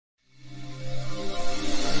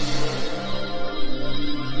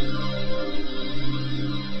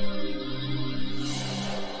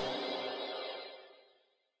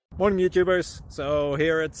Morning YouTubers. So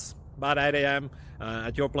here it's about 8 a.m.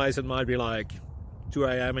 At your place it might be like 2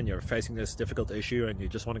 a.m. and you're facing this difficult issue and you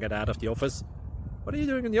just want to get out of the office. What are you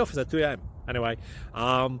doing in the office at 2 a.m.? Anyway,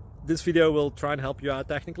 this video will try and help you out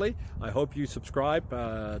technically. I hope you subscribe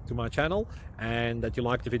to my channel and that you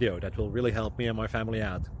like the video. That will really help me and my family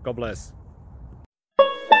out. God bless.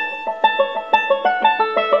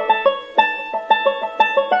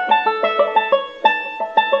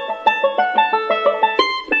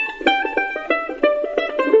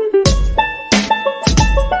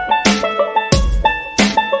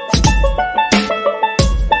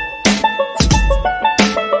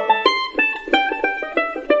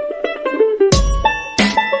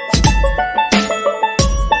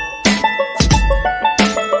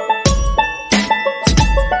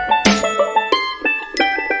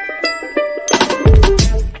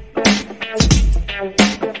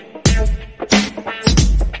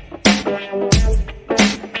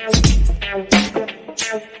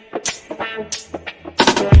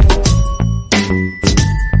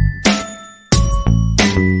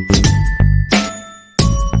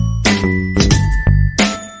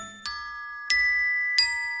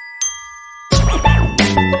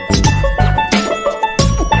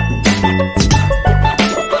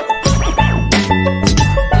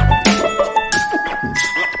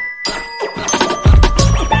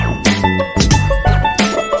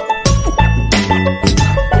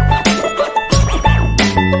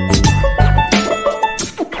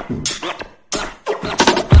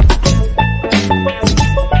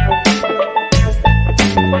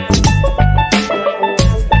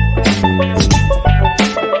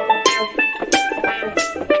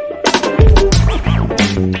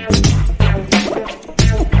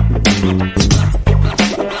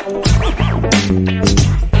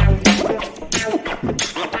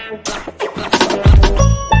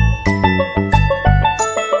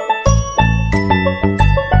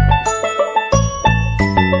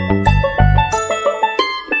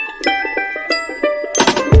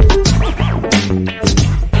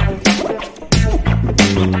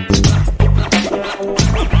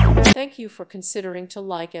 Thank you for considering to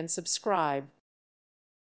like and subscribe.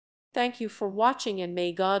 Thank you for watching and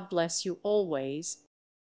may God bless you always.